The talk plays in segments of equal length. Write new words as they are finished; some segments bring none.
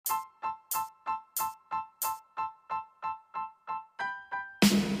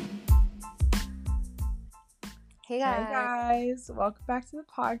Hey Hi guys, guys, welcome back to the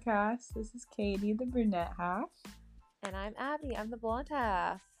podcast. This is Katie, the brunette half. and I'm Abby. I'm the blonde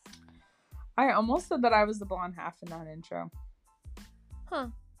half. I almost said that I was the blonde half in that intro. Huh.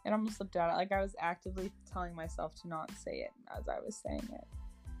 It almost slipped out. Like I was actively telling myself to not say it as I was saying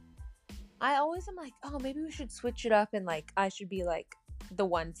it. I always am like, oh, maybe we should switch it up and like I should be like the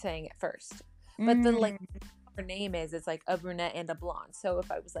one saying it first. But then like our name is it's like a brunette and a blonde. So if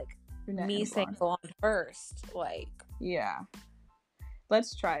I was like Brunette me and saying blonde first, like yeah.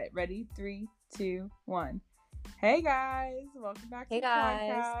 Let's try it. Ready? 3, 2, 1. Hey guys, welcome back to hey the guys,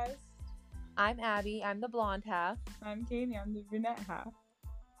 podcast. I'm Abby. I'm the blonde half. I'm Katie, I'm the brunette half.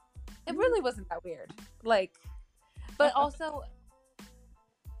 It really wasn't that weird. Like, but also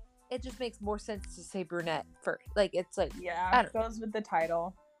it just makes more sense to say brunette first. Like it's like Yeah, it goes with the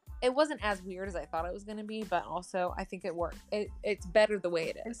title. It wasn't as weird as I thought it was going to be, but also I think it worked. It's better the way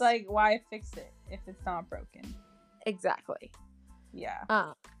it is. It's like, why fix it if it's not broken? Exactly. Yeah.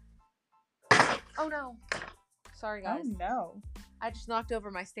 Oh no. Sorry guys. Oh no. I just knocked over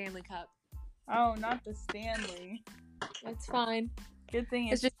my Stanley Cup. Oh, not the Stanley. It's fine. Good thing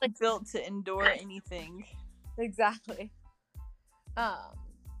It's just like built to endure anything. Exactly. I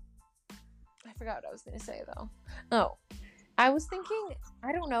forgot what I was going to say though. Oh. I was thinking,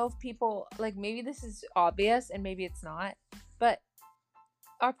 I don't know if people, like, maybe this is obvious and maybe it's not, but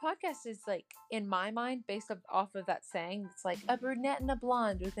our podcast is, like, in my mind, based off of that saying, it's like a brunette and a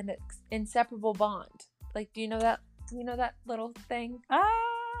blonde with an inseparable bond. Like, do you know that little thing?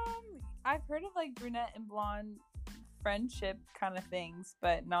 I've heard of, like, brunette and blonde friendship kind of things,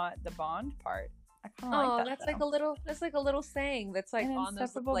 but not the bond part. I kind of like that. That's like a little saying that's, like, an on those,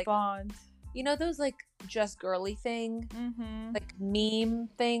 inseparable like, bond. You know those, like, just girly thing? Mm-hmm. Like, meme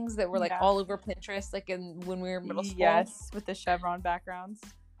things that were, like, all over Pinterest, like, when we were in middle school? Yes, with the chevron backgrounds.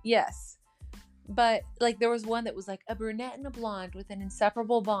 Yes. But, like, there was one that was, like, a brunette and a blonde with an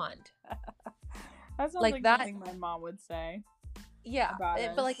inseparable bond. That sounds like something my mom would say. Yeah.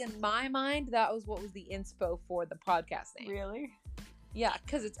 But, like, in my mind, that was what was the inspo for the podcast name. Really? Yeah,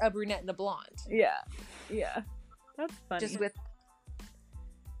 because it's a brunette and a blonde. Yeah. Yeah. That's funny. Just with...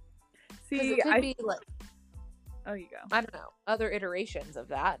 See, it could be like, oh, you go. I don't know, other iterations of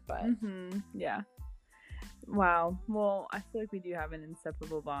that, but yeah. Wow. Well, I feel like we do have an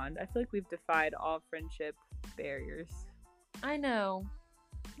inseparable bond. I feel like we've defied all friendship barriers. I know.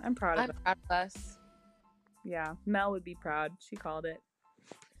 I'm proud of us. Yeah, Mel would be proud. She called it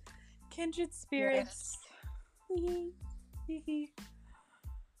kindred spirits. Yes.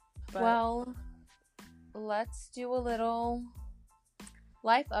 Well, let's do a little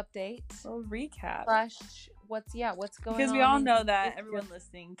life update. A recap. What's going on? Because we all know that everyone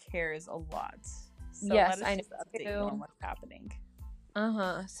listening cares a lot. So yes, let us just update you on what's happening.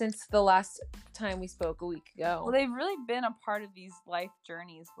 Since the last time we spoke a week ago. Well, they've really been a part of these life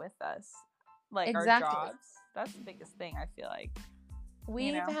journeys with us. Like exactly. Our jobs. That's the biggest thing, I feel like.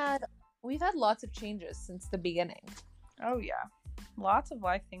 We've had lots of changes since the beginning. Oh yeah. Lots of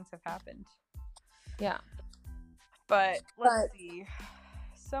life things have happened. Yeah. But let's see.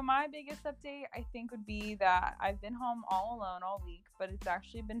 So my biggest update, I think, would be that I've been home all alone all week, but it's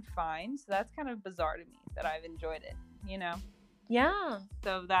actually been fine. So that's kind of bizarre to me that I've enjoyed it, you know? Yeah.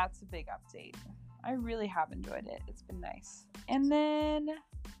 So that's a big update. I really have enjoyed it. It's been nice. And then,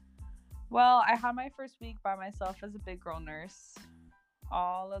 well, I had my first week by myself as a big girl nurse,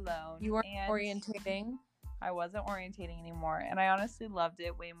 all alone. You weren't orientating? I wasn't orientating anymore. And I honestly loved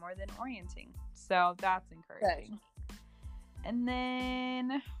it way more than orienting. So that's encouraging. Good. And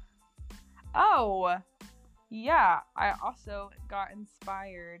then, I also got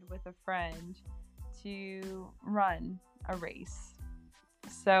inspired with a friend to run a race.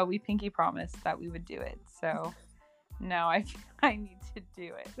 So we pinky promised that we would do it. So now I need to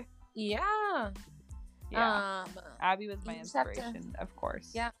do it. Yeah. Yeah. Abby was my inspiration, of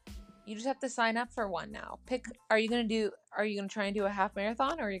course. Yeah. You just have to sign up for one now. Are you going to try and do a half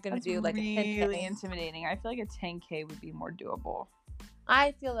marathon, or are you going to do like a 10K? Really intimidating. I feel like a 10K would be more doable.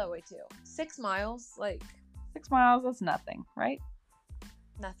 I feel that way too. 6 miles, 6 miles, that's nothing, right?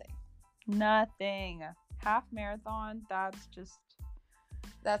 Nothing. Half marathon,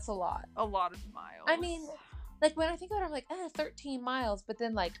 that's a lot. A lot of miles. I mean, like when I think about it, I'm like, 13 miles, but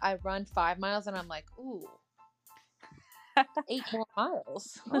then like I run 5 miles and I'm like, ooh. 8 more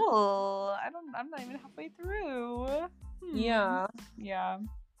miles. Oh, I'm not even halfway through. Yeah.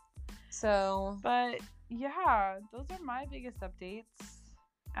 So, but yeah, those are my biggest updates.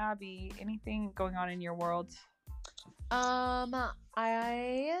 Abby, anything going on in your world?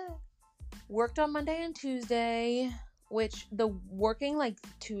 I worked on Monday and Tuesday. which the working like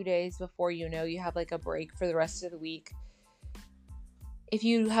 2 days before you have like a break for the rest of the week. If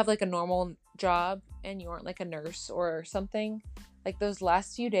you have like a normal job and you aren't like a nurse or something, like those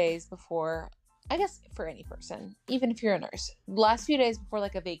last few days before, I guess for any person, even if you're a nurse, last few days before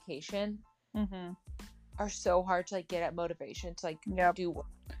like a vacation are so hard to like get at motivation to like do work.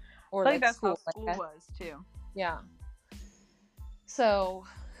 Or like that's school. How school was too. Yeah. So,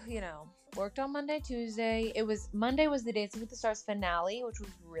 worked on Monday, Tuesday. Monday was the Dancing with the Stars finale, which was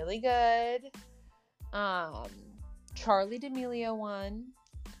really good. Charlie D'Amelio won,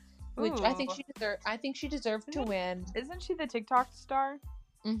 which I think she deserved to win. Isn't she the TikTok star?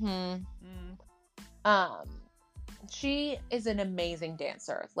 She is an amazing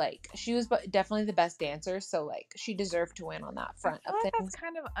dancer. Like, she was definitely the best dancer, so like she deserved to win on that front of things. That's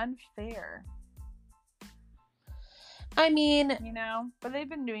kind of unfair. I mean, but they've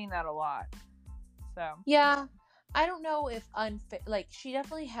been doing that a lot. So yeah, I don't know if unfair. Like, she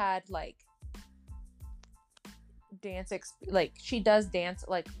definitely had like like she does dance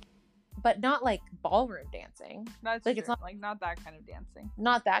like, but not like ballroom dancing. That's like true. It's not like not that kind of dancing.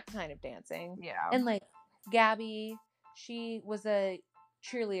 Not that kind of dancing. Yeah. And like Gabby, she was a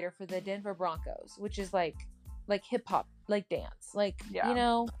cheerleader for the Denver Broncos, which is like hip hop, like dance, like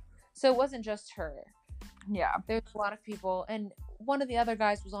So it wasn't just her. Yeah, there's a lot of people, and one of the other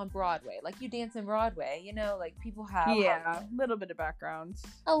guys was on Broadway. Like, you dance in Broadway, like people have a little bit of background.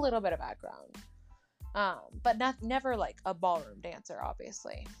 But never like a ballroom dancer,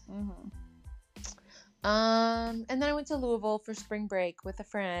 obviously. And then I went to Louisville for spring break with a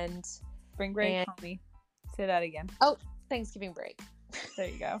friend. Spring break, homie. Say that again. Oh, Thanksgiving break. There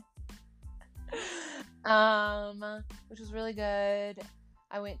you go. Which was really good.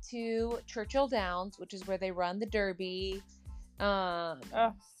 I went to Churchill Downs, which is where they run the Derby. Oh,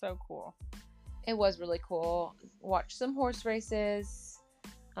 so cool. It was really cool. Watched some horse races.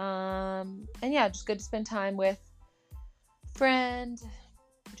 And yeah, just good to spend time with a friend.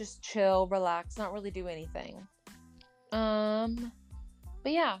 Just chill, relax, not really do anything. But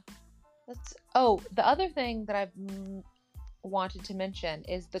yeah. The other thing that I've wanted to mention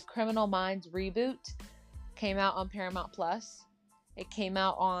is the Criminal Minds reboot came out on Paramount Plus. It came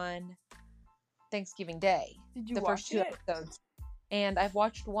out on Thanksgiving Day. Did you watch the first 2 episodes? And I've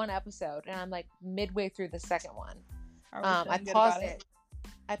watched 1 episode, and I'm like midway through the second one. I paused it.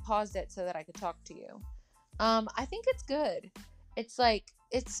 I paused it so that I could talk to you. I think it's good. It's like,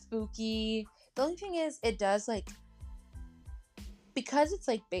 it's spooky. The only thing is, it does like, because it's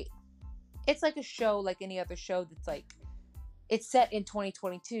like it's like a show like any other show that's like, it's set in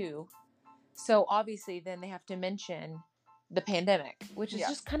 2022. So obviously then they have to mention the pandemic, which is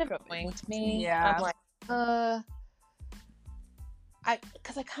just kind of annoying to me. Yeah. I'm like,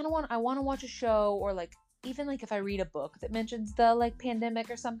 because I want to watch a show, or like, even like if I read a book that mentions the like pandemic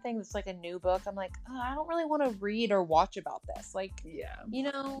or something that's like a new book, I'm like, I don't really want to read or watch about this. Like,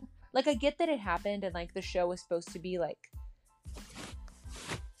 like I get that it happened, and like the show is supposed to be like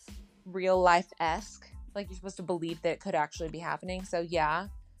real life-esque, like you're supposed to believe that it could actually be happening. So yeah,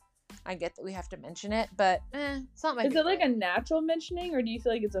 I get that we have to mention it, but it's not my favorite. Is it like a natural mentioning, or do you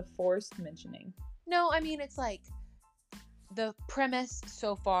feel like it's a forced mentioning? No, I mean, it's like, the premise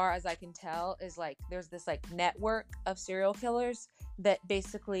so far as I can tell is like, there's this like network of serial killers that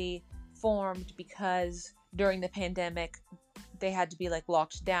basically formed because during the pandemic they had to be like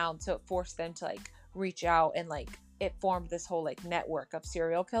locked down, so it forced them to like reach out, and like it formed this whole like network of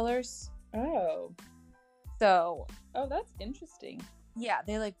serial killers. Oh, that's interesting. Yeah,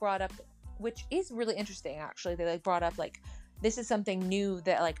 they like brought up, which is really interesting actually, they like brought up like, this is something new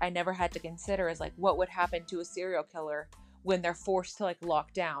that like I never had to consider, is like what would happen to a serial killer when they're forced to like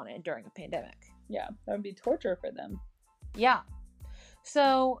lock down and during a pandemic. Yeah, that would be torture for them. Yeah.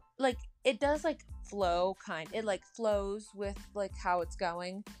 So like, it does like flow it like flows with like how it's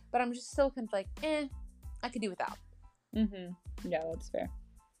going, but I'm just still kind of like, I could do without. Yeah, that's fair.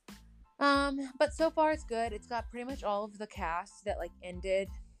 But so far it's good. It's got pretty much all of the cast that like ended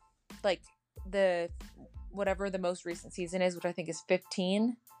like the whatever the most recent season is, which I think is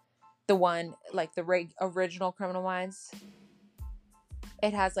 15. The one like the original Criminal Minds.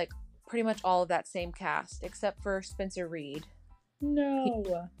 It has like pretty much all of that same cast except for Spencer Reid.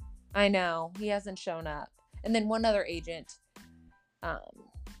 No. I know, he hasn't shown up. And then one other agent,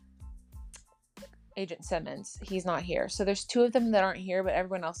 Agent Simmons, he's not here. So there's 2 of them that aren't here, but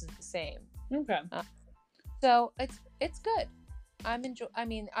everyone else is the same. Okay. So it's good. I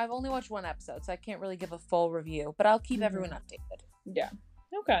mean, I've only watched 1 episode, so I can't really give a full review, but I'll keep everyone updated. Yeah.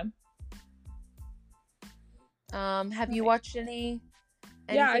 Okay. Have you watched any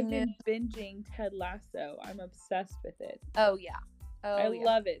Yeah, I've Anything new? been binging Ted Lasso. I'm obsessed with it. Oh yeah. I Oh yeah.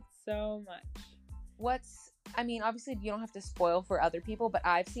 love it so much. I mean, obviously you don't have to spoil for other people, but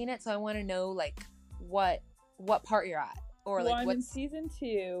I've seen it, so I want to know like what part you're at, or Well, like I'm in what's season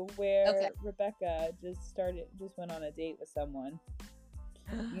 2 where okay. Rebecca just went on a date with someone.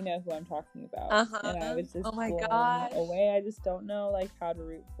 You know who I'm talking about. Uh-huh. And I was just Oh my blown gosh. away. I just don't know like how to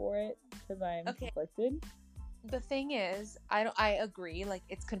root for it because I'm conflicted. The thing is, I agree, like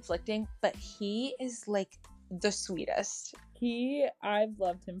it's conflicting, but he is like the sweetest. I've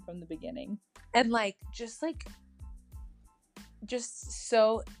loved him from the beginning. And like just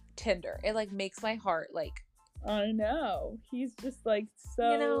so tender. It like makes my heart like, I know. He's just like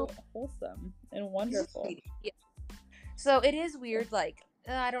so wholesome and wonderful. Yeah. So it is weird, like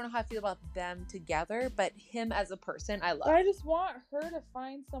I don't know how I feel about them together, but him as a person, I love. I just want her to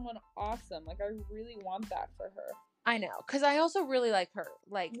find someone awesome. Like, I really want that for her. I know, because I also really like her.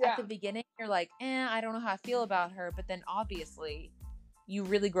 Like, at the beginning, you're like, I don't know how I feel about her, but then obviously, you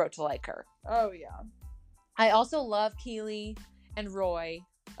really grow to like her. Oh, yeah. I also love Keely and Roy.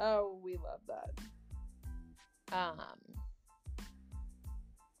 Oh, we love that.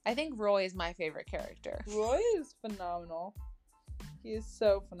 I think Roy is my favorite character. Roy is phenomenal. He is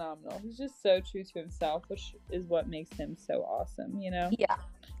so phenomenal. He's just so true to himself, which is what makes him so awesome, you know?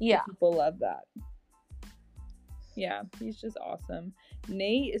 Yeah. People love that. Yeah, he's just awesome.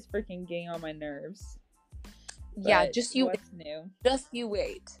 Nate is freaking getting on my nerves. Yeah, what's new? Just you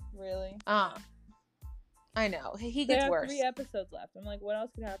wait. Really? I know. He gets worse. 3 episodes left. I'm like, what else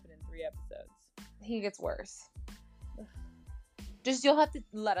could happen in 3 episodes? He gets worse. Just you'll have to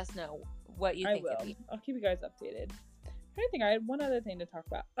let us know what you think. I will. I'll keep you guys updated. I think I had one other thing to talk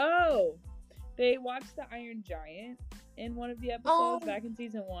about. Oh, they watched The Iron Giant in one of the episodes back in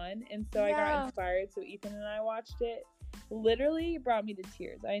season 1, and so I got inspired. So Ethan and I watched it. Literally brought me to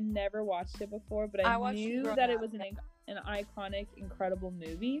tears. I never watched it before, but I knew that it was an iconic, incredible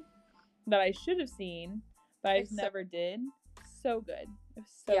movie that I should have seen, but I never did. So good. It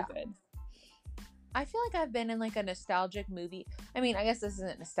was so good. I feel like I've been in like a nostalgic movie. I mean, I guess this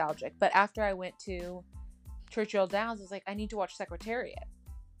isn't nostalgic, but after I went to Churchill Downs, I was like, I need to watch Secretariat.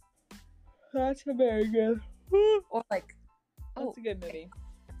 That's very good. Or like, that's a good movie.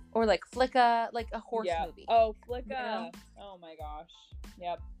 Or like Flicka, like a horse movie. Oh, Flicka. You know? Oh my gosh.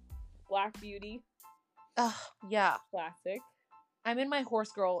 Yep. Black Beauty. Oh, yeah. Classic. I'm in my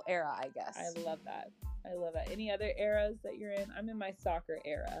horse girl era, I guess. I love that. Any other eras that you're in? I'm in my soccer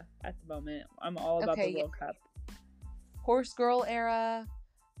era at the moment. I'm all about the World Cup. Horse girl era.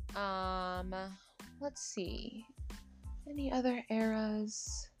 Let's see. Any other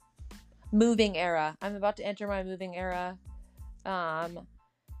eras? Moving era. I'm about to enter my moving era.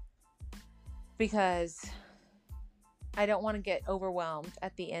 Because I don't want to get overwhelmed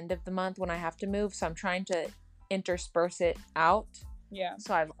at the end of the month when I have to move, so I'm trying to intersperse it out. Yeah.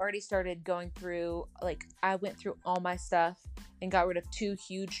 So I've already started going through, like, I went through all my stuff and got rid of 2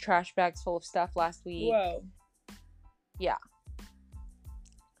 huge trash bags full of stuff last week. Whoa. Yeah.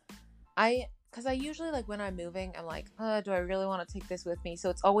 Because I usually, like, when I'm moving, I'm like, do I really want to take this with me? So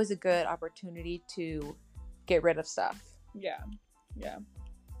it's always a good opportunity to get rid of stuff. Yeah. Yeah.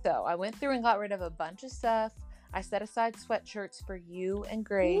 So I went through and got rid of a bunch of stuff. I set aside sweatshirts for you and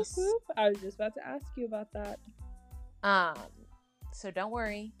Grace. Whoop, whoop. I was just about to ask you about that. So don't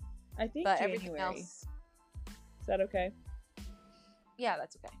worry. I think but January. Everything else. Is that okay? Yeah,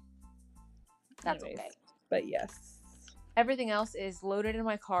 that's okay. That's okay. But yes. Everything else is loaded in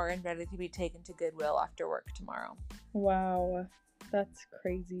my car and ready to be taken to Goodwill after work tomorrow. Wow. That's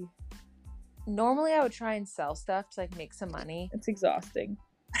crazy. Normally I would try and sell stuff to like make some money. It's exhausting.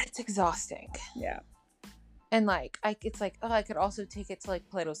 But it's exhausting. Yeah. And like it's like, I could also take it to like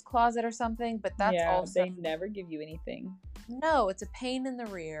Plato's Closet or something, but that's also they never give you anything. No, it's a pain in the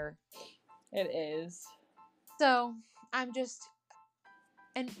rear. It is. So I'm just,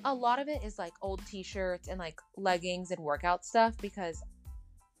 and a lot of it is like old t-shirts and like leggings and workout stuff, because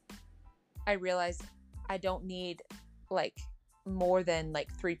I realized I don't need like more than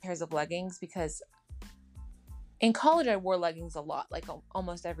like 3 pairs of leggings, because in college I wore leggings a lot, like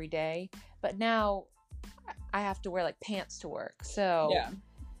almost every day, but now I have to wear like pants to work. So yeah.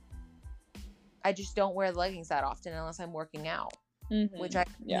 I just don't wear leggings that often unless I'm working out, which I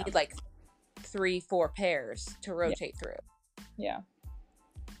need like 3-4 pairs to rotate through. Yeah.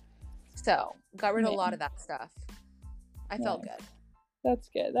 So got rid of a lot of that stuff. I felt good. That's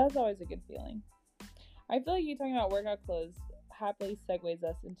good. That's always a good feeling. I feel like you talking about workout clothes happily segues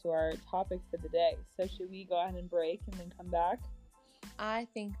us into our topic for the day. So should we go ahead and break and then come back? I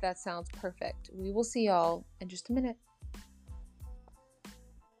think that sounds perfect. We will see y'all in just a minute.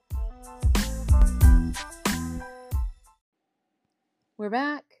 We're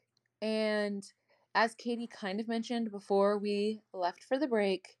back. And as Katie kind of mentioned before we left for the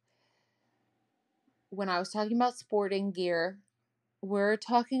break, when I was talking about sporting gear, we're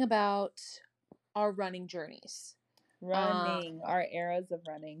talking about our running journeys. Running, our eras of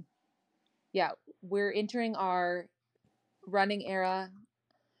running. Yeah, we're entering our running era,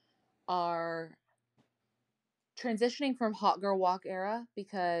 our transitioning from hot girl walk era,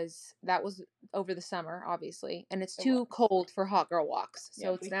 because that was over the summer, obviously, and it's too cold for hot girl walks.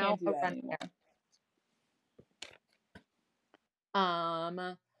 So it's now a running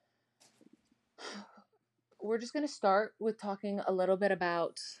era. We're just going to start with talking a little bit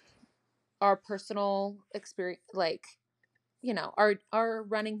about our personal experience, like, you know, our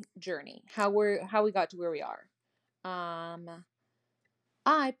running journey, how we got to where we are. I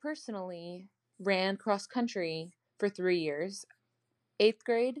personally ran cross country for 3 years, 8th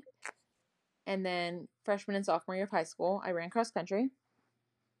grade, and then freshman and sophomore year of high school, I ran cross country.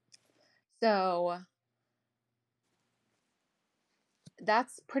 So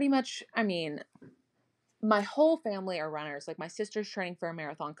that's pretty much, I mean, my whole family are runners. Like, my sister's training for a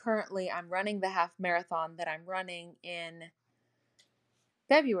marathon currently. I'm running the half marathon that I'm running in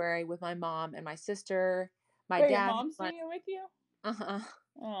February with my mom and my sister. My dad. Your mom's doing it with you? Uh-huh.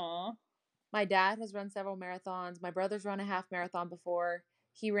 Aww. My dad has run several marathons. My brother's run a half marathon before.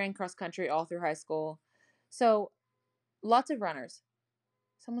 He ran cross country all through high school. So, lots of runners.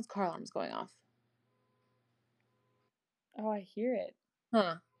 Someone's car alarm's going off. Oh, I hear it.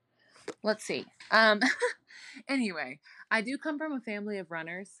 Huh. Let's see. Anyway, I do come from a family of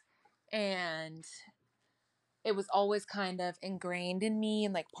runners, and it was always kind of ingrained in me,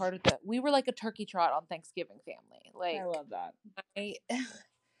 and like part of we were like a turkey trot on Thanksgiving family. Like, I love that. My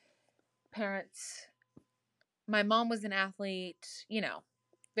parents, my mom was an athlete, you know,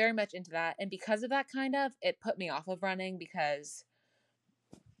 very much into that. And because of that, kind of, it put me off of running, because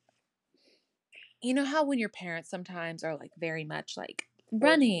you know how when your parents sometimes are like very much like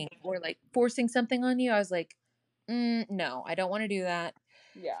running or like forcing something on you? I was like, no, I don't want to do that.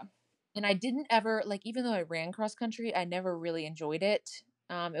 Yeah. And I didn't ever, like, even though I ran cross country, I never really enjoyed it.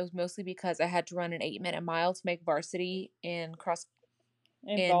 It was mostly because I had to run an 8-minute mile to make varsity in volleyball.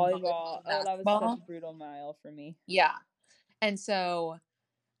 Oh, that was such a brutal mile for me. Yeah. And so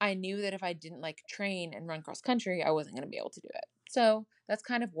I knew that if I didn't like train and run cross country, I wasn't going to be able to do it. So that's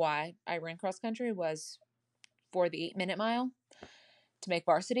kind of why I ran cross country, was for the 8-minute mile to make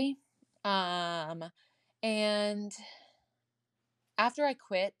varsity. And after I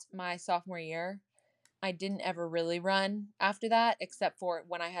quit my sophomore year, I didn't ever really run after that, except for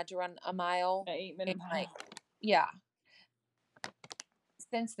when I had to run a mile. An 8-minute mile. Like, yeah.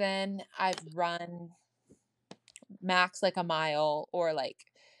 Since then, I've run max like a mile, or like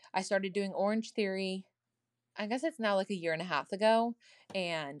I started doing Orange Theory. I guess it's now like a year and a half ago,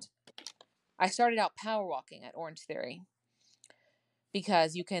 and I started out power walking at Orange Theory,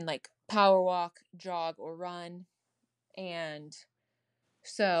 because you can like power walk, jog, or run. And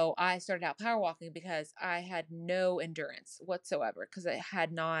so I started out power walking because I had no endurance whatsoever, because I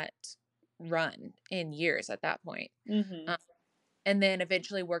had not run in years at that point. Mm-hmm. And then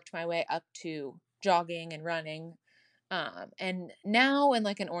eventually worked my way up to jogging and running. And now in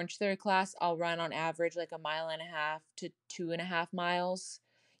like an Orange Theory class, I'll run on average like 1.5 miles to 2.5 miles,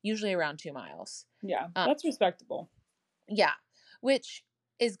 usually around 2 miles. Yeah, that's respectable. Yeah, which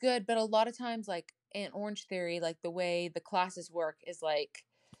is good. But a lot of times, like in Orange Theory, like the way the classes work is like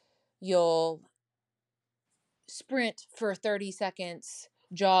you'll sprint for 30 seconds,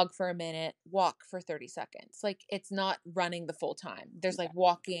 jog for a minute, walk for 30 seconds. Like, it's not running the full time. There's like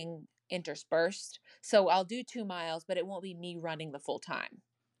walking interspersed. So I'll do 2 miles, but it won't be me running the full time.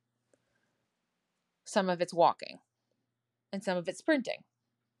 Some of it's walking and some of it's sprinting.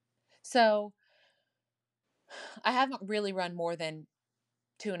 So I haven't really run more than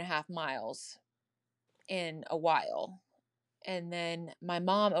 2.5 miles in a while. And then my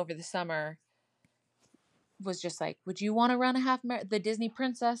mom over the summer was just like, would you want to run the Disney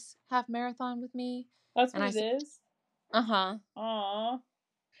Princess half marathon with me? That's what it is? Uh-huh. Aww.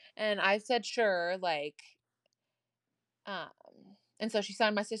 And I said, sure, like, and so she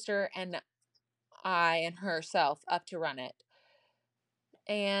signed my sister and I and herself up to run it.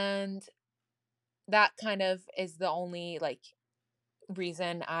 And that kind of is the only, like,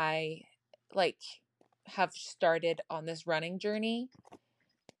 reason I, like, have started on this running journey,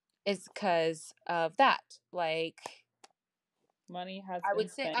 is because of that. Like, money has I would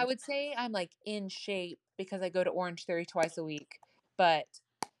say I'm like in shape because I go to Orange Theory twice a week, but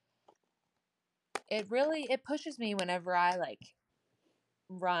it pushes me whenever I like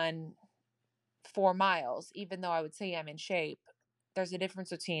run 4 miles, even though I would say I'm in shape. there's a difference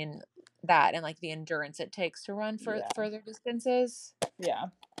between that and like the endurance it takes to run for further distances. Yeah.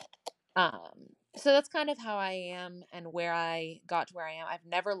 So that's kind of how I am and where I got to where I am. I've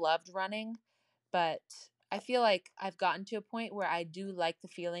never loved running, but I feel like I've gotten to a point where I do like the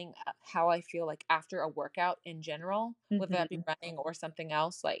feeling how I feel like after a workout in general, whether that be running or something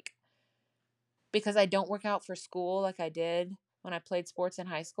else, like because I don't work out for school like I did when I played sports in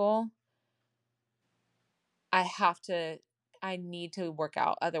high school. I need to work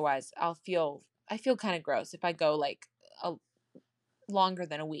out. Otherwise I feel kind of gross if I go like a longer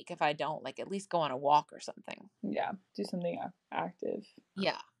than a week if I don't like at least go on a walk or something. Yeah, do something active.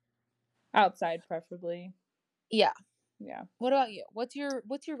 Yeah. Outside preferably. Yeah. Yeah. What about you? What's your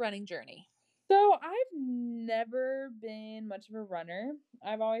running journey? So I've never been much of a runner.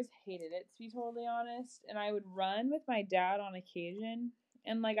 I've always hated it, to be totally honest. And I would run with my dad on occasion,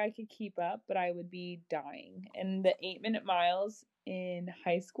 and like I could keep up, but I would be dying. And the 8-minute miles in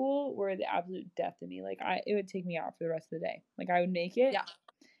high school were the absolute death to me. Like it would take me out for the rest of the day. Like I would make it,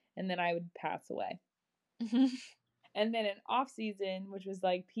 and then I would pass away. And then in off season, which was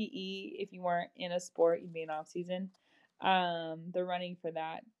like PE, if you weren't in a sport, you'd be in off season. The running for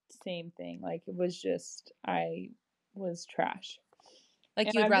that, same thing. Like it was just, I was trash. Like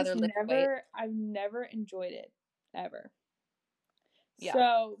and you'd rather lift weight. I've never enjoyed it ever. Yeah.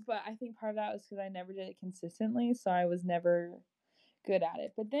 So, but I think part of that was because I never did it consistently, so I was never good at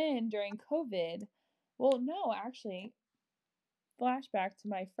it. But then during COVID, well, no, actually, flashback to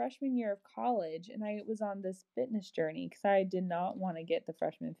my freshman year of college, and I was on this fitness journey because I did not want to get the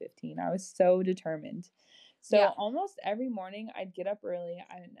freshman 15. I was so determined. So almost every morning I'd get up early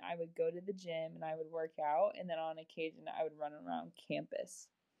and I would go to the gym and I would work out, and then on occasion I would run around campus.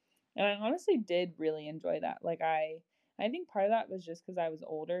 And I honestly did really enjoy that. Like I think part of that was just because I was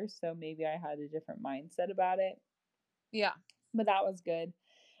older, so maybe I had a different mindset about it. Yeah. But that was good.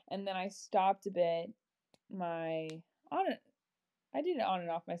 And then I stopped a bit I did it on and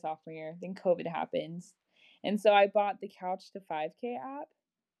off my sophomore year. Then COVID happens. And so I bought the Couch to 5K app.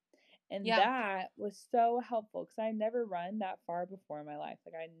 And that was so helpful because I never run that far before in my life.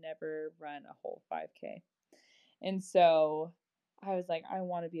 Like I never run a whole 5K. And so I was like, I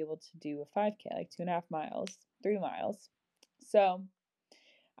want to be able to do a 5K, like 2.5 miles, 3 miles. So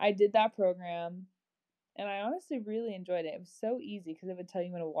I did that program and I honestly really enjoyed it. It was so easy because it would tell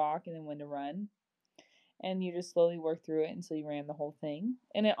you when to walk and then when to run. And you just slowly work through it until you ran the whole thing.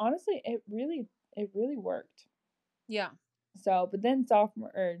 And it honestly, it really worked. Yeah. So, but then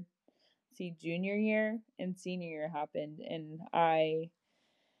junior year and senior year happened, and I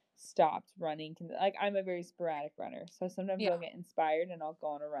stopped running. Like I'm a very sporadic runner, so sometimes I'll get inspired and I'll go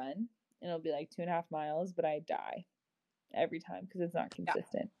on a run, and it'll be like 2.5 miles, but I die every time because it's not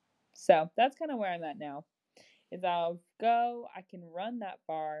consistent. So that's kind of where I'm at now. Is I'll go, I can run that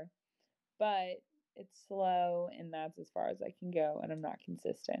far, but it's slow and that's as far as I can go and I'm not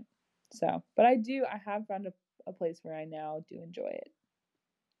consistent. So, but I have found a place where I now do enjoy it.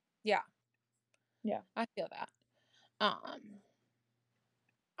 Yeah. Yeah. I feel that.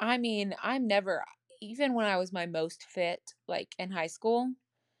 I mean, I'm never, even when I was my most fit, like in high school,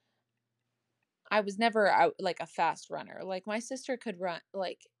 I was never like a fast runner. Like my sister could run,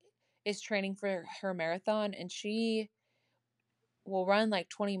 like is training for her marathon and she will run like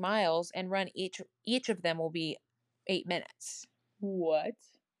 20 miles and run each of them will be 8 minutes. What?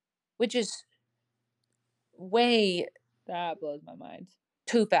 Which is way that blows my mind.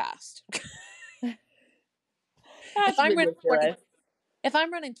 Too fast. That's ridiculous. If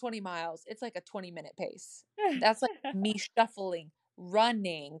I'm running 20 miles, it's like a 20-minute pace. That's like me shuffling,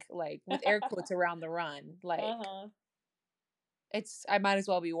 running, like with air quotes around the run. Like I might as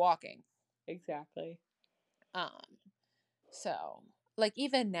well be walking. Exactly. So like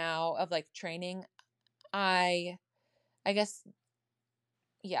even now of like training, I guess,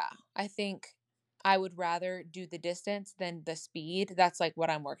 yeah, I think I would rather do the distance than the speed. That's like what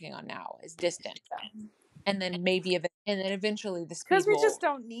I'm working on now is distance. And then eventually the speed. Because we just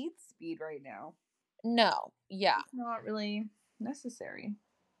don't need speed right now. No. Yeah. It's not really necessary.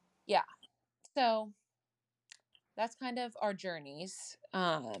 Yeah. So that's kind of our journeys.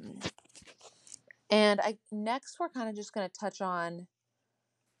 And next we're kind of just going to touch on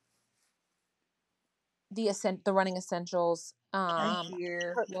the running essentials.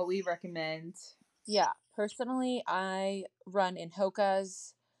 Here, what we recommend. Yeah. Personally, I run in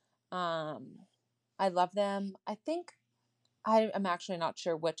Hoka's. I love them. I think I'm actually not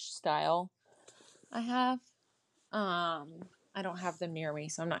sure which style I have. I don't have them near me,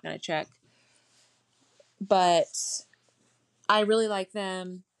 so I'm not going to check. But I really like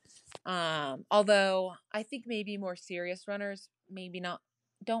them. Although I think maybe more serious runners maybe not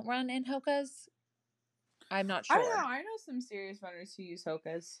don't run in Hoka's. I'm not I don't sure. know. I know some serious runners who use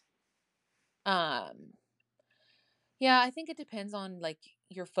Hoka's. Yeah, I think it depends on like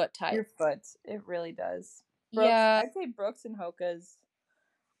your foot type. Your foot. It really does. Brooks, Yeah. I'd say Brooks and Hoka's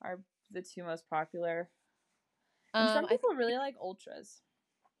are the two most popular. And some I people really like Ultras.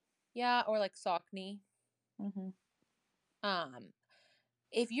 yeah, or like Saucony. Mm-hmm.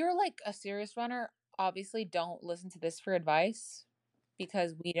 If you're like a serious runner, obviously don't listen to this for advice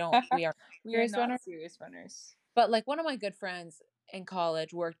because we are We are serious not runners. serious runners. But like one of my good friends in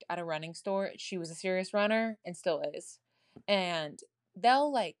college worked at a running store. She was a serious runner and still is. And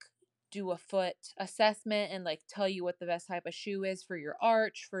they'll like do a foot assessment and like tell you what the best type of shoe is for your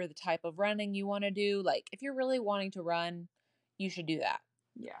arch, for the type of running you want to do. Like if you're really wanting to run, you should do that.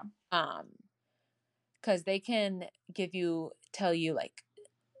 Yeah. Because they can tell you like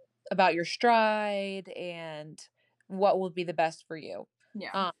about your stride and what will be the best for you.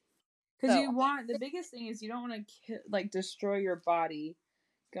 Yeah. Because you want, the biggest thing is you don't want to like destroy your body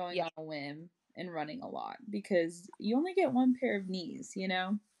going on a whim and running a lot because you only get one pair of knees, you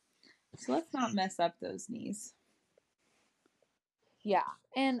know? So let's not mess up those knees. Yeah.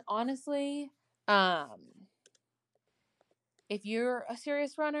 And honestly, if you're a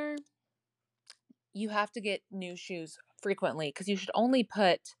serious runner, you have to get new shoes frequently because you should only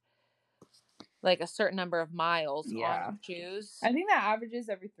put like a certain number of miles on your shoes. I think that averages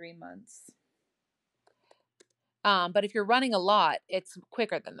every 3 months. But if you're running a lot, it's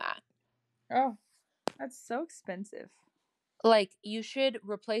quicker than that. Oh, that's so expensive. Like you should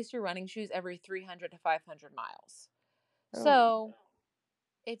replace your running shoes every 300 to 500 miles. Oh. So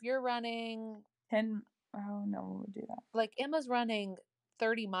if you're running 10, oh no, we'll do that. Like Emma's running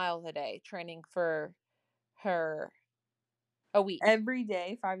 30 miles a day training for her a week. Every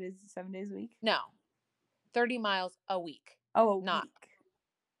day, 5 days, 7 days a week? No. 30 miles a week. Oh, a week.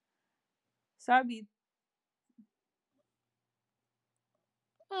 So I'd be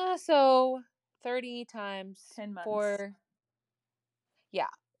so 30 times 10 months. 4. Yeah.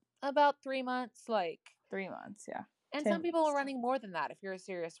 About 3 months, like 3 months, yeah. And some people are running more than that if you're a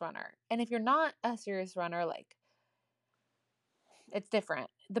serious runner. And if you're not a serious runner, like it's different.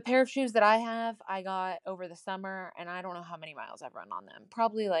 The pair of shoes that I have, I got over the summer and I don't know how many miles I've run on them.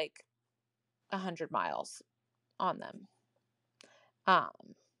 Probably like 100 miles on them.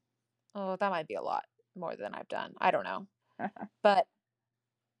 Oh, that might be a lot more than I've done. I don't know. But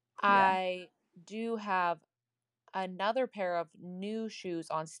I do have another pair of new shoes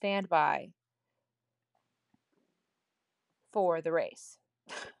on standby for the race.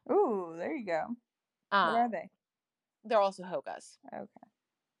 Ooh, there you go. What are they? They're also Hoka's. Okay.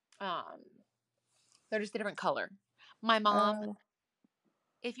 They're just a different color. My mom,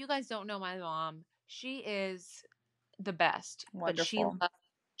 if you guys don't know my mom, she is the best. Wonderful. But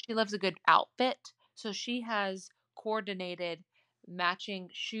she loves a good outfit. So she has coordinated matching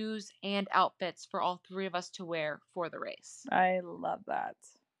shoes and outfits for all 3 of us to wear for the race. I love that.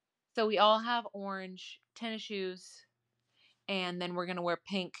 So we all have orange tennis shoes, and then we're going to wear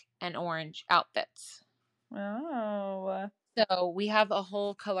pink and orange outfits. Oh. So we have a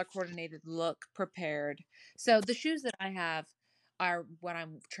whole color coordinated look prepared. So the shoes that I have are what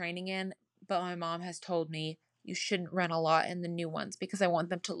I'm training in, but my mom has told me you shouldn't run a lot in the new ones because I want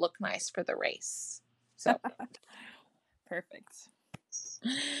them to look nice for the race. So perfect.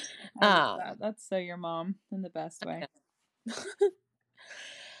 I love that. That's so your mom in the best way.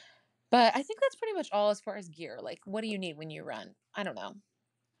 But I think that's pretty much all as far as gear. Like, what do you need when you run? I don't know.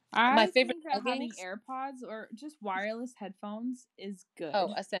 My favorite think that having AirPods or just wireless headphones is good.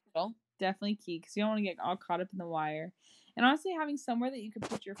 Oh, essential. Definitely key because you don't want to get all caught up in the wire. And honestly, having somewhere that you can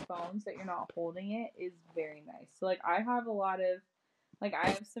put your phone so that you're not holding it is very nice. So, like, I have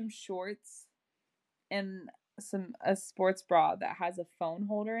some shorts and a sports bra that has a phone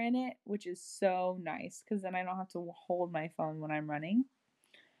holder in it, which is so nice because then I don't have to hold my phone when I'm running.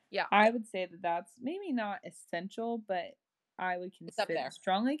 Yeah. I would say that that's maybe not essential, but I would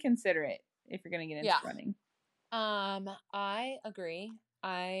strongly consider it if you're going to get into running. I agree.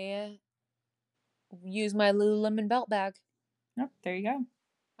 I use my Lululemon belt bag. Yep, there you go.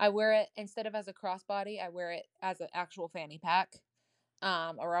 I wear it instead of as a crossbody. I wear it as an actual fanny pack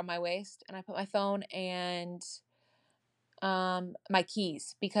around my waist, and I put my phone and my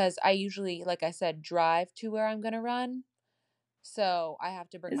keys because I usually, like I said, drive to where I'm going to run. So I have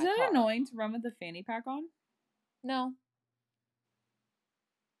to bring my car. Is it annoying to run with a fanny pack on? No.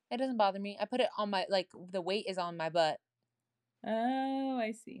 It doesn't bother me. I put it on my, like, the weight is on my butt. Oh,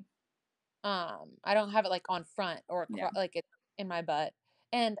 I see. I don't have it, like, on front or, like, it's in my butt.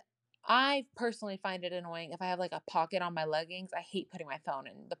 And I personally find it annoying if I have like a pocket on my leggings. I hate putting my phone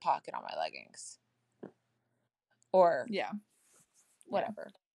in the pocket on my leggings or Yeah.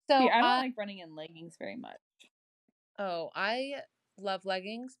 whatever. See, So I don't like running in leggings very much. I love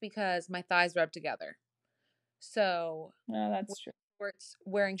leggings because my thighs rub together. So No, that's true.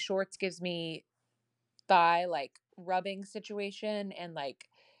 wearing shorts gives me thigh like rubbing situation and like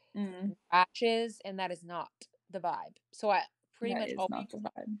rashes, and that is not the vibe. So I pretty That much is always, not the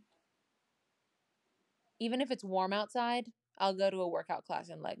vibe. even if it's warm outside, I'll go to a workout class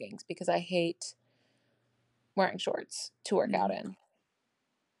in leggings because I hate wearing shorts to work out in.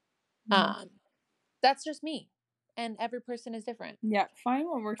 That's just me, and every person is different. Yeah, find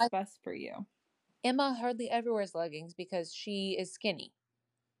what works best for you. Emma hardly ever wears leggings because she is skinny.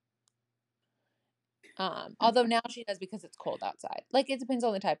 Although now she does because it's cold outside. Like, it depends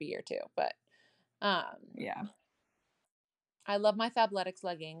on the type of year too, but yeah. I love my Fabletics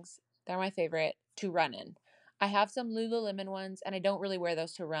leggings. They're my favorite to run in. I have some Lululemon ones, and I don't really wear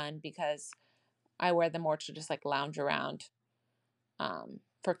those to run because I wear them more to just like lounge around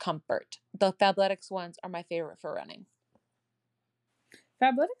for comfort. The Fabletics ones are my favorite for running.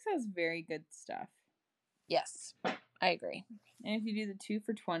 Fabletics has very good stuff. Yes, I agree. And if you do the 2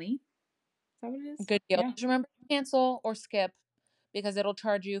 for $20, is that what it is? Good deal. Yeah. Just remember to cancel or skip because it'll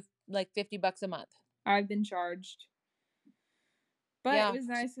charge you like $50 a month. I've been charged. But yeah, it was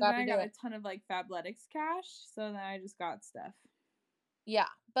nice because I got a ton of like Fabletics cash, so then I just got stuff. Yeah,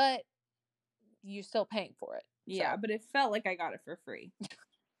 but you're still paying for it. Yeah, but it felt like I got it for free.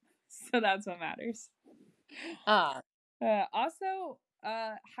 So that's what matters. Also,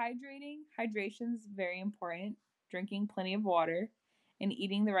 hydration's very important. Drinking plenty of water and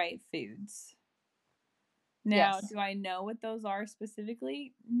eating the right foods. Now, do I know what those are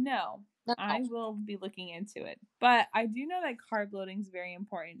specifically? No. I will be looking into it. But I do know that carb loading is very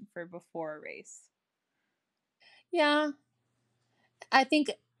important for before a race. Yeah. I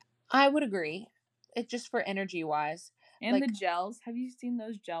think I would agree. It's just for energy wise. And like, the gels. Have you seen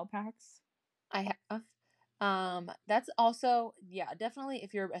those gel packs? I have. That's also, yeah, definitely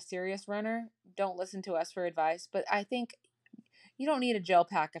if you're a serious runner, don't listen to us for advice. But I think you don't need a gel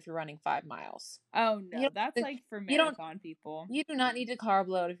pack if you're running 5 miles. Oh, no. That's like for marathon people. You do not need to carb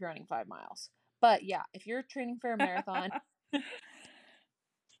load if you're running 5 miles. But yeah, if you're training for a marathon,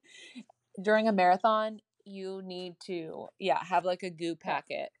 during a marathon, you need to, have like a goo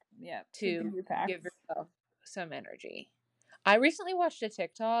packet to give yourself some energy. I recently watched a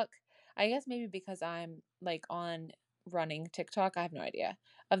TikTok, I guess maybe because I'm like on running TikTok, I have no idea,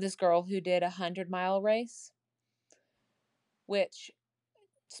 of this girl who did 100-mile race, which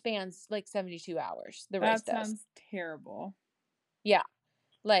spans like 72 hours. The race does. That sounds terrible. Yeah.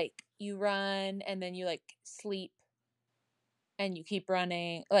 Like you run and then you like sleep and you keep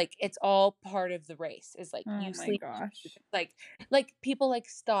running. Like it's all part of the race. Is like you sleep. Gosh. Like people like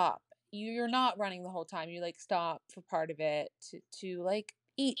stop. You're not running the whole time. You like stop for part of it to like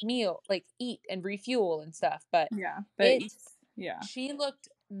eat and refuel and stuff. But she looked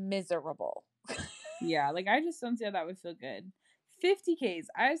miserable. Yeah, like I just don't see how that would feel good. 50Ks.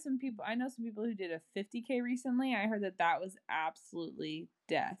 I know some people who did a 50K recently. I heard that was absolutely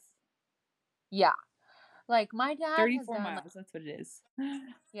death. Yeah. Like my dad 34 miles, that's what it is.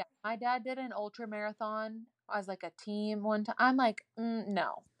 Yeah, my dad did an ultra marathon as like a team one time. I'm like,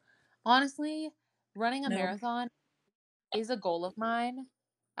 no. Honestly, running a marathon is a goal of mine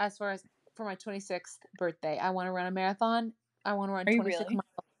as far as for my 26th birthday. I want to run a marathon. I want to run 26 miles.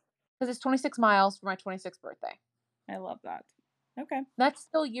 Because it's 26 miles for my 26th birthday. I love that. Okay. That's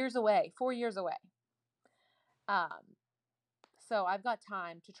still years away, 4 years away. So I've got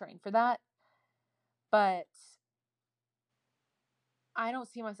time to train for that. But I don't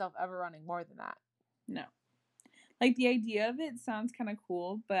see myself ever running more than that. No. Like the idea of it sounds kind of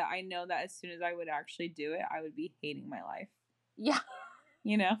cool, but I know that as soon as I would actually do it, I would be hating my life. Yeah.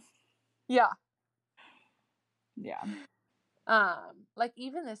 You know? Yeah. Yeah. Like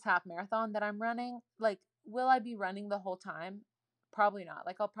even this half marathon that I'm running, like, will I be running the whole time? Probably not.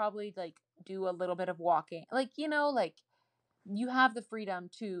 Like I'll probably like do a little bit of walking. Like, like you have the freedom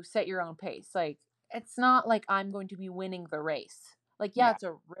to set your own pace. Like it's not like I'm going to be winning the race. Like, it's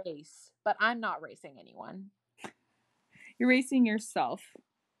a race, but I'm not racing anyone. You're racing yourself.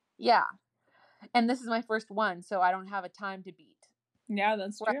 Yeah. And this is my first one, so I don't have a time to beat. Yeah,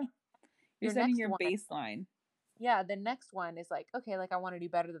 that's true. You're setting your baseline. Yeah, the next one is like, okay, like I want to do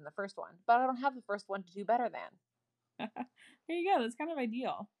better than the first one, but I don't have the first one to do better than. There you go. That's kind of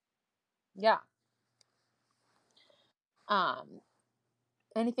ideal. Yeah.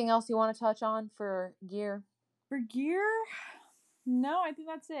 Anything else you want to touch on for gear? For gear, No, I think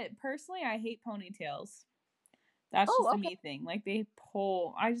that's it. Personally, I hate ponytails. That's Oh, just a okay. me thing. Like they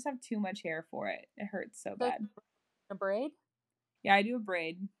pull. I just have too much hair for it. It hurts so So bad. a braid? Yeah, I do a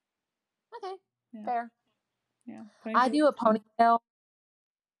braid. Okay, Yeah. fair. Yeah. I Ponytails do a are fun. ponytail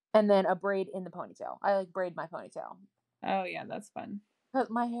and then a braid in the ponytail. I like braid my ponytail. Oh yeah, that's fun. Because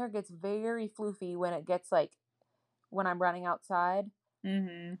my hair gets very floofy when it gets like when I'm running outside.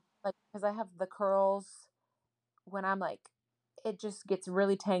 Mm-hmm. Like, because I have the curls when I'm like, it just gets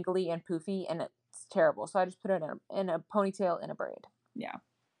really tangly and poofy and it's terrible. So I just put it in a ponytail and a braid. Yeah.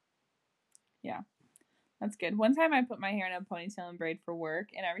 Yeah. That's good. One time I put my hair in a ponytail and braid for work,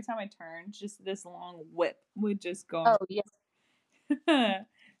 and every time I turned, just this long whip would just go Oh, on. yeah.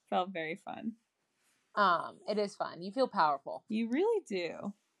 Felt very fun. It is fun. You feel powerful. You really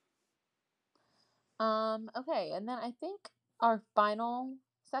do. Okay, and then I think our final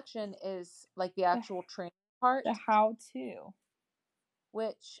section is like the actual training part, The how to.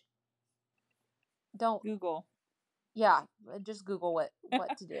 which don't Google. yeah, just Google what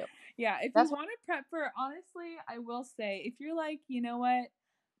to do. Yeah, if you That's want to prep for, honestly, I will say, if you're like, you know what,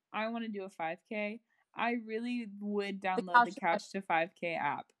 I want to do a 5K, I really would download the Couch to 5K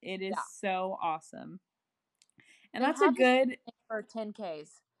app. It is so awesome. And they that's a have this good, for 10Ks.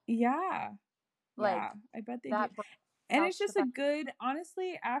 yeah, Like I bet they do. that And it's Couch to just a good,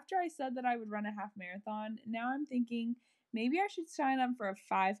 honestly, after I said that I would run a half marathon, now I'm thinking maybe I should sign up for a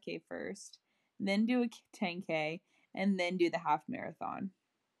 5K first, then do a 10K, and then do the half marathon.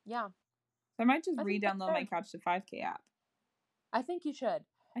 Yeah. So I might just I think re-download my Couch to 5K app. I think you should.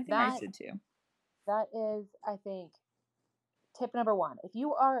 I think I should too. That is, I think, tip number 1. If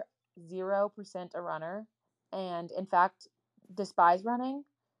you are 0% a runner and in fact despise running,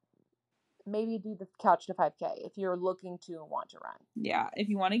 maybe do the Couch to 5K if you're looking to and want to run. Yeah, if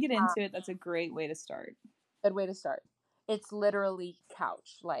you want to get into it, that's a great way to start. Good way to start. It's literally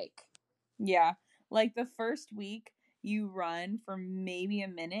couch, like. Yeah, like the first week you run for maybe a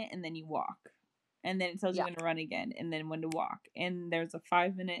minute and then you walk. And then it tells you when to run again and then when to walk. And there's a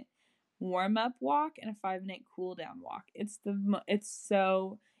 5-minute warm-up walk and a 5-minute cool-down walk. It's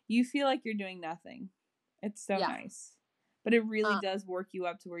so, you feel like you're doing nothing. It's so nice. But it really does work you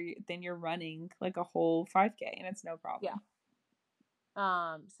up to where then you're running like a whole 5K and it's no problem.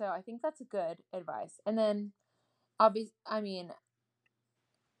 Yeah. So I think that's a good advice. And then obviously, I mean,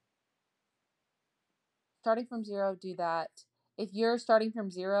 starting from 0, do that. If you're starting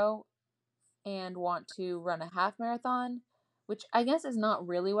from 0 and want to run a half marathon, which I guess is not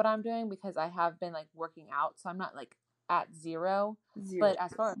really what I'm doing because I have been like working out, so I'm not like at 0. But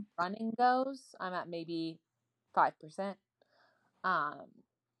as far as running goes, I'm at maybe 5%.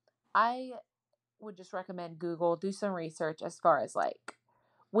 I would just recommend Google, do some research as far as like,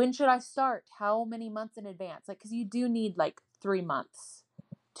 when should I start? How many months in advance? Like, because you do need like 3 months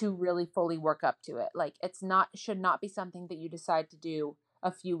to really fully work up to it. Like, should not be something that you decide to do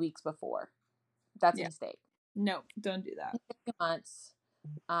a few weeks before. That's a mistake. No, don't do that. 2 months.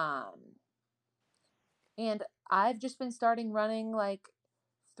 And I've just been starting running like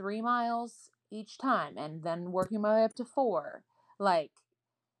 3 miles each time and then working my way up to 4. Like,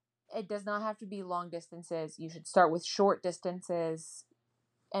 it does not have to be long distances. You should start with short distances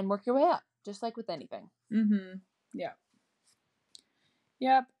and work your way up, just like with anything. Mm-hmm. Yeah.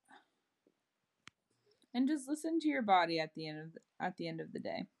 Yep. And just listen to your body at the end of the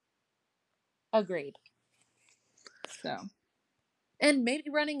day. Agreed. So. And maybe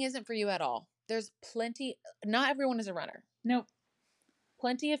running isn't for you at all. There's plenty. Not everyone is a runner. Nope.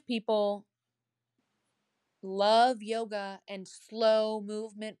 Plenty of people love yoga and slow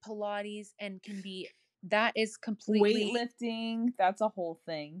movement Pilates and that is completely weightlifting. That's a whole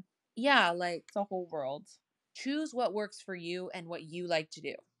thing. Yeah, like it's a whole world. Choose what works for you and what you like to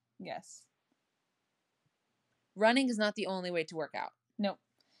do. Yes. Running is not the only way to work out. Nope.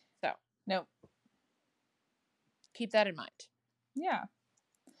 So. Nope. Keep that in mind. Yeah.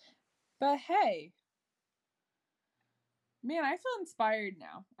 But hey, man, I feel inspired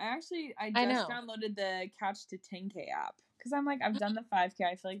now. I just downloaded the Couch to 10K app because I'm like, I've done the 5K.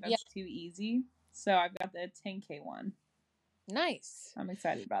 I feel like that's too easy. So I've got the 10K one. Nice. I'm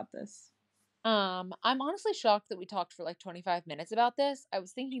excited about this. I'm honestly shocked that we talked for like 25 minutes about this. I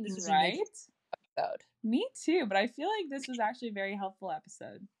was thinking this was a new episode. Me too, but I feel like this was actually a very helpful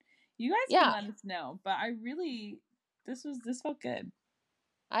episode. You guys can let us know, but this felt good.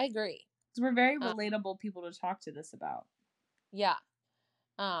 I agree. Because we're very relatable people to talk to this about. Yeah.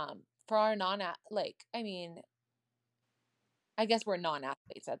 For our I guess we're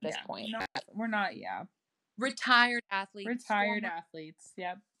non-athletes at this point. We're not, yeah. Retired athletes. Retired athletes,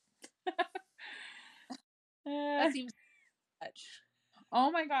 yep. That seems much.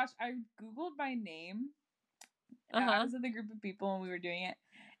 Oh my gosh, I Googled my name. I was with a group of people and we were doing it.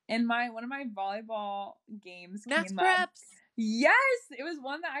 And one of my volleyball games Max came preps. up. Yes, it was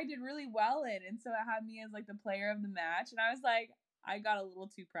one that I did really well in. And so it had me as like the player of the match. And I was like, I got a little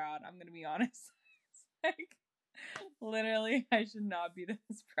too proud. I'm going to be honest. Like, literally, I should not be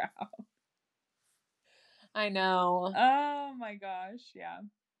this proud. I know. Oh my gosh. Yeah.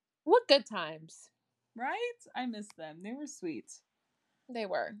 What good times. Right? I miss them. They were sweet. They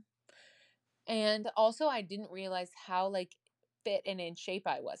were. And also, I didn't realize how like fit and in shape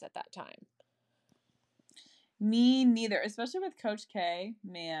I was at that time. Me neither, especially with Coach K,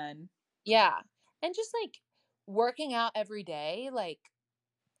 man. Yeah. And just like working out every day, like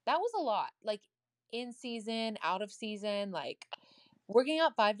that was a lot. Like in season, out of season, like working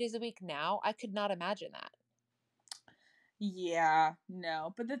out 5 days a week now, I could not imagine that. Yeah,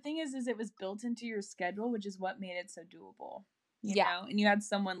 no. But the thing is it was built into your schedule, which is what made it so doable. You know? And you had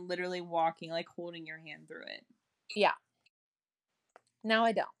someone literally walking, like holding your hand through it. Yeah. Now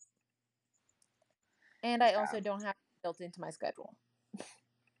I don't. And I also don't have it built into my schedule.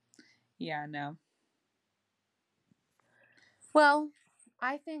 Yeah, no. Well,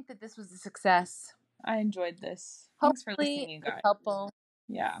 I think that this was a success. I enjoyed this. Hopefully, thanks for listening, you guys. Helpful.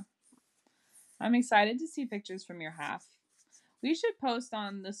 Yeah. I'm excited to see pictures from your half. We should post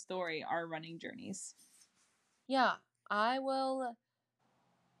on the story our running journeys. Yeah, I will.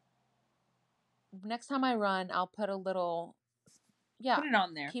 Next time I run, I'll put a little. Yeah, put it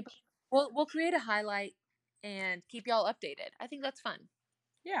on there. We'll create a highlight and keep y'all updated. I think that's fun.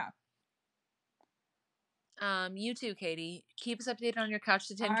 Yeah. You too, Katie. Keep us updated on your Couch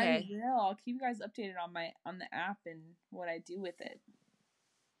to 10K. I will. I'll keep you guys updated on the app and what I do with it.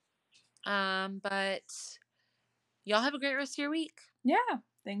 But y'all have a great rest of your week. Yeah.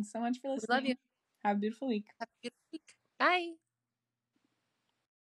 Thanks so much for listening. We love you. Have a beautiful week. Have a good week. Bye.